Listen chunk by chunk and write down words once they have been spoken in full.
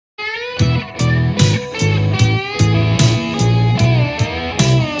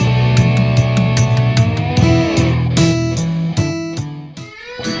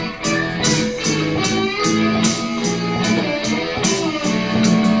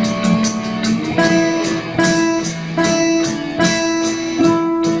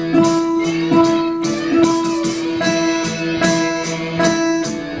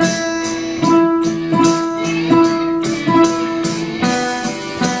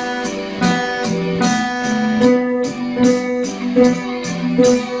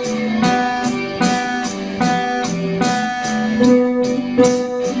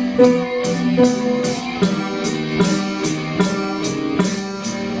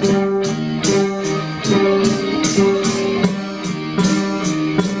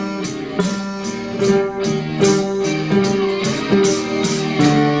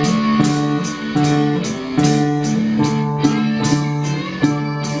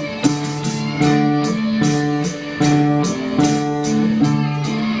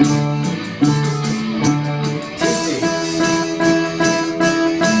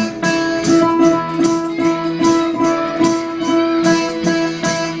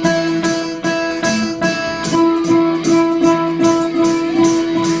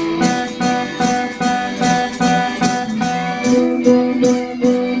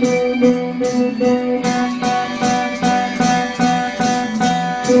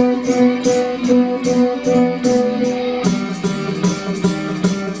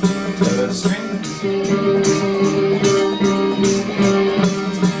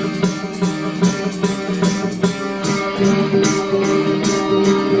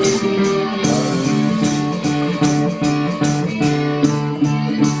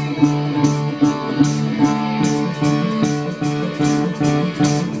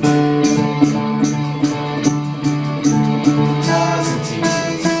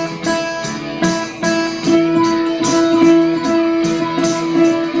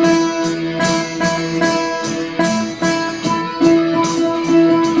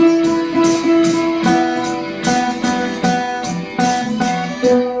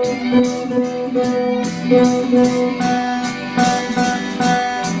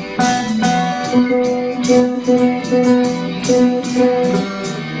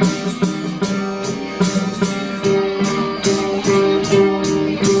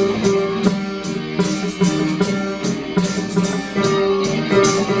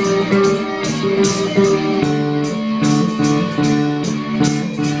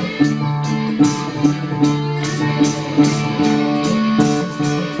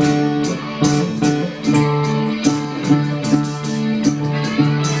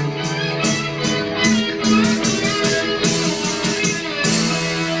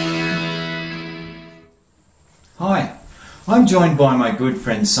Hi, I'm joined by my good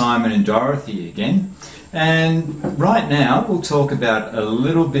friends Simon and Dorothy again, and right now we'll talk about a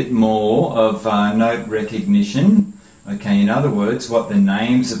little bit more of note recognition. Okay, in other words, what the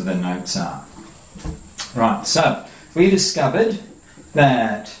names of the notes are. Right, so we discovered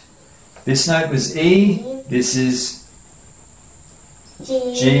that this note was E, this is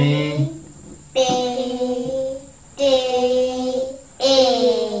G, B, D,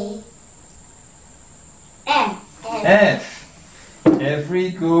 E, F. F. Every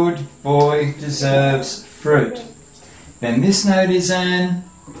good boy deserves fruit. Then this note is an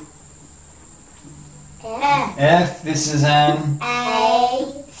F. F. This is an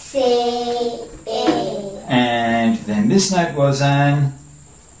A, C, B. And then this note was an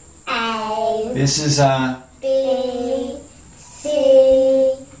A, This is a B,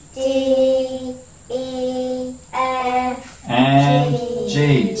 C, D, E, F, and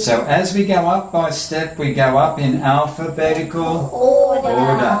G. So as we go up by step, we go up in alphabetical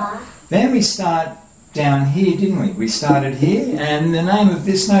order. Then we start down here, didn't we? We started here, and the name of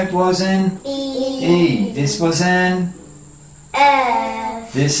this note was an E. This was an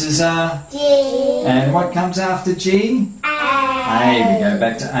F, This is a G, And what comes after G? A. A. We go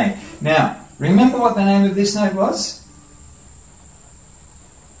back to A. Now, remember what the name of this note was?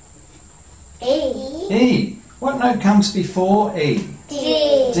 E, E. What note comes before E?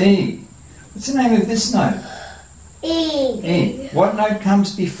 D, D. What's the name of this note? E, E. What note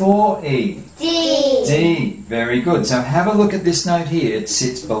comes before E? D, D. Very good. So have a look at this note here. It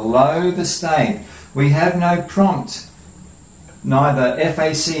sits below the stave. We have no prompt. Neither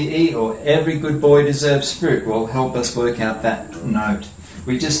FACE or every good boy deserves fruit will help us work out that note.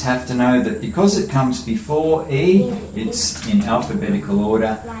 We just have to know that because it comes before E, it's in alphabetical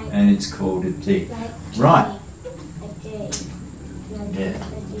order and it's called a D. Right. Yeah.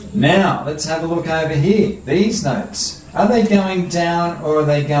 Now, let's have a look over here. These notes, are they going down or are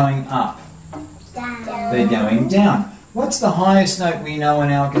they going up? down, They're going down. What's the highest note we know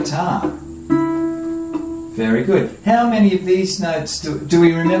in our guitar? Very good. How many of these notes do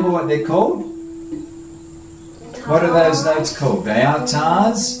we remember what they're called? What are those notes called? They are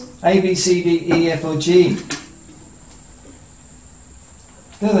tars. A, B, C, D, E, F or G?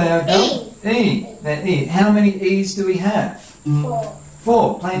 There they are. E. E. They're E. How many E's do we have? 4,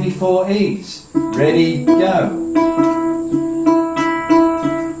 4. Play me 4 E's. Ready, go.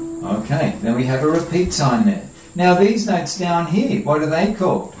 Okay, then we have a repeat sign there. Now these notes down here, what are they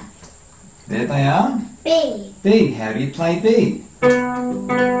called? There they are. B, B. How do you play B?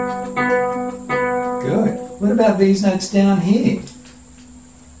 Good. What about these notes down here?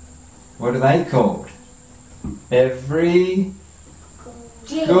 What are they called? Every.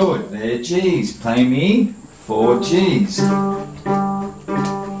 G, Good. They're G's. Play me 4 G's.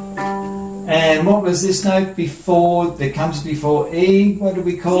 And what was this note before, that comes before E? What do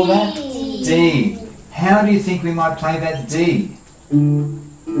we call that? D. D. How do you think we might play that D?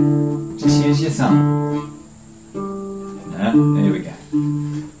 Just use your thumb. No, there we go.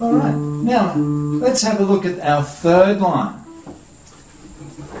 Alright, now let's have a look at our third line.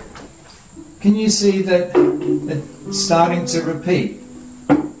 Can you see that it's starting to repeat?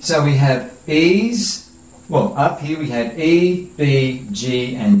 So we have E's, well up here we had E, B,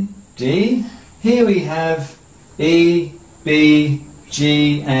 G and D. Here we have E, B,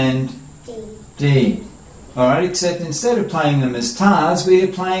 G and D, D. Alright, except instead of playing them as tars, we are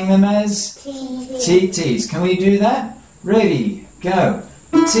playing them as T, TTs. Can we do that? Ready, go.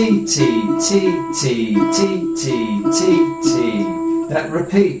 T, T, T, T, T, T, T, T. That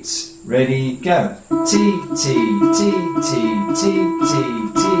repeats. Ready, go. T, T, T, T, T, T,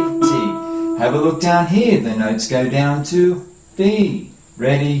 T, T. Have a look down here. The notes go down to B.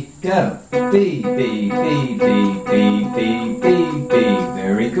 Ready, go. B, B, B, B, B, B, B, B.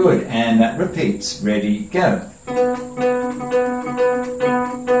 Very good. And that repeats. Ready, go.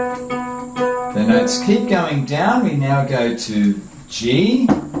 The notes keep going down. We now go to G.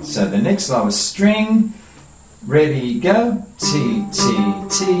 So the next lowest string. Ready, go. T, T,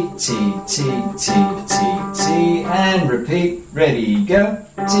 T, T, T, T, T. T, and repeat. Ready, go.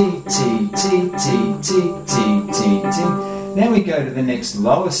 T, T, T, T, T, T, T, T. Then we go to the next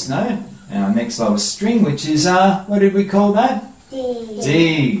lowest note, our next lowest string, which is, what did we call that? D.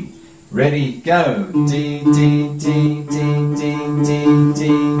 D. Ready, go. D, D, D, D, D, D, D,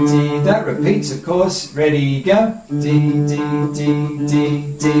 D. That repeats, of course. Ready, go. D, D, D,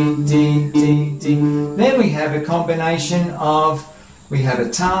 D, D, D, D, D. Then we have a combination of, we have a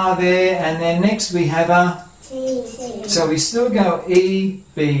ta there, and then next we have a T. T. so we still go E,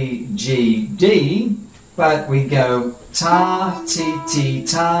 B, G, D, but we go ta, T, T,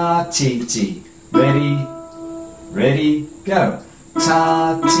 ta, T, T. Ready, ready, go.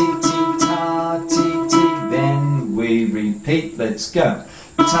 Ta, T, T, ta, T, T. Then we repeat. Let's go.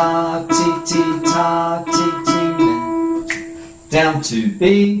 Ta, T, T, ta, T, T. Down to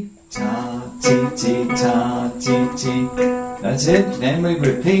B. Ta, T, T, ta, T, T. That's it. Then we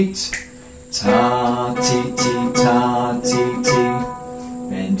repeat. Ta, T, T, ta, T, T.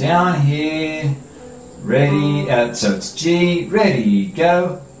 And down here. Ready. So it's G. Ready.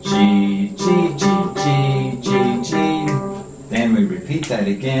 Go. G, G, G, G, G, G. Then we repeat that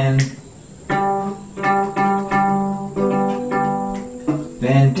again.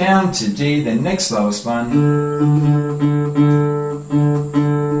 Then down to D, the next lowest one.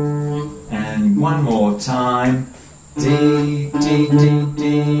 And one more time. D, D, D,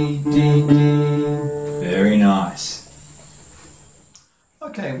 D, D, D. Very nice.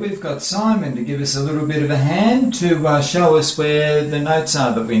 Okay, we've got Simon to give us a little bit of a hand to show us where the notes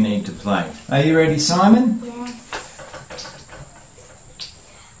are that we need to play. Are you ready, Simon? Yes.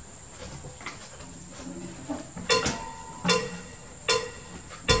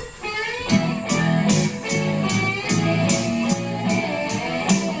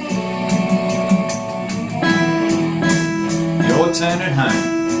 Your turn at home.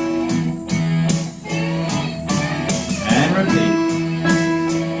 And repeat.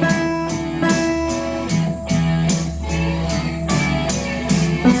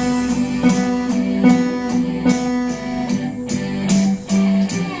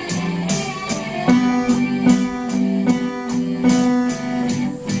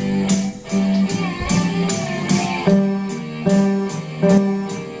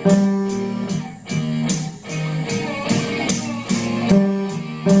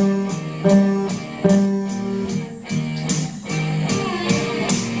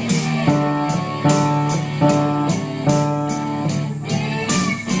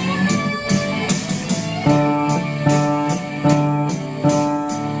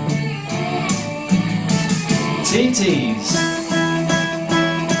 TTs.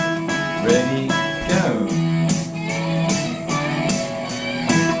 Ready, go.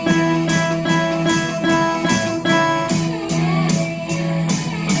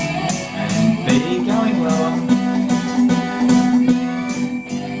 And B going lower.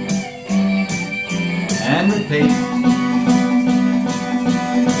 And repeat.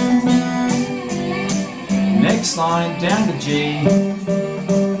 Next line down to G.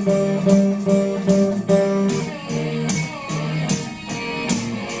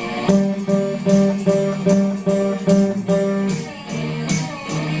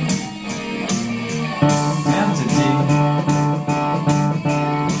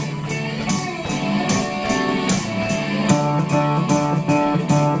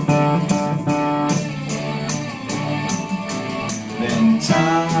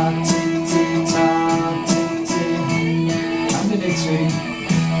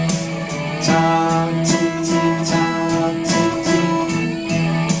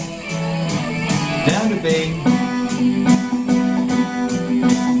 Down to B.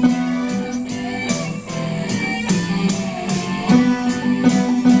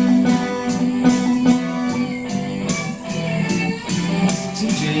 To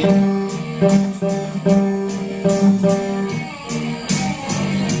G.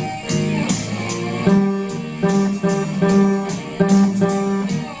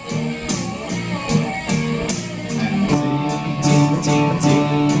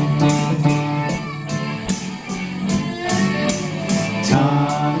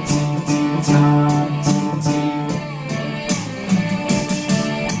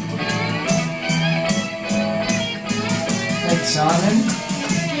 Simon.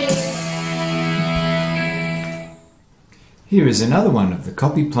 Here is another one of the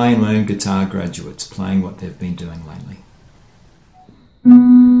Copy, Play and Learn guitar graduates playing what they've been doing lately.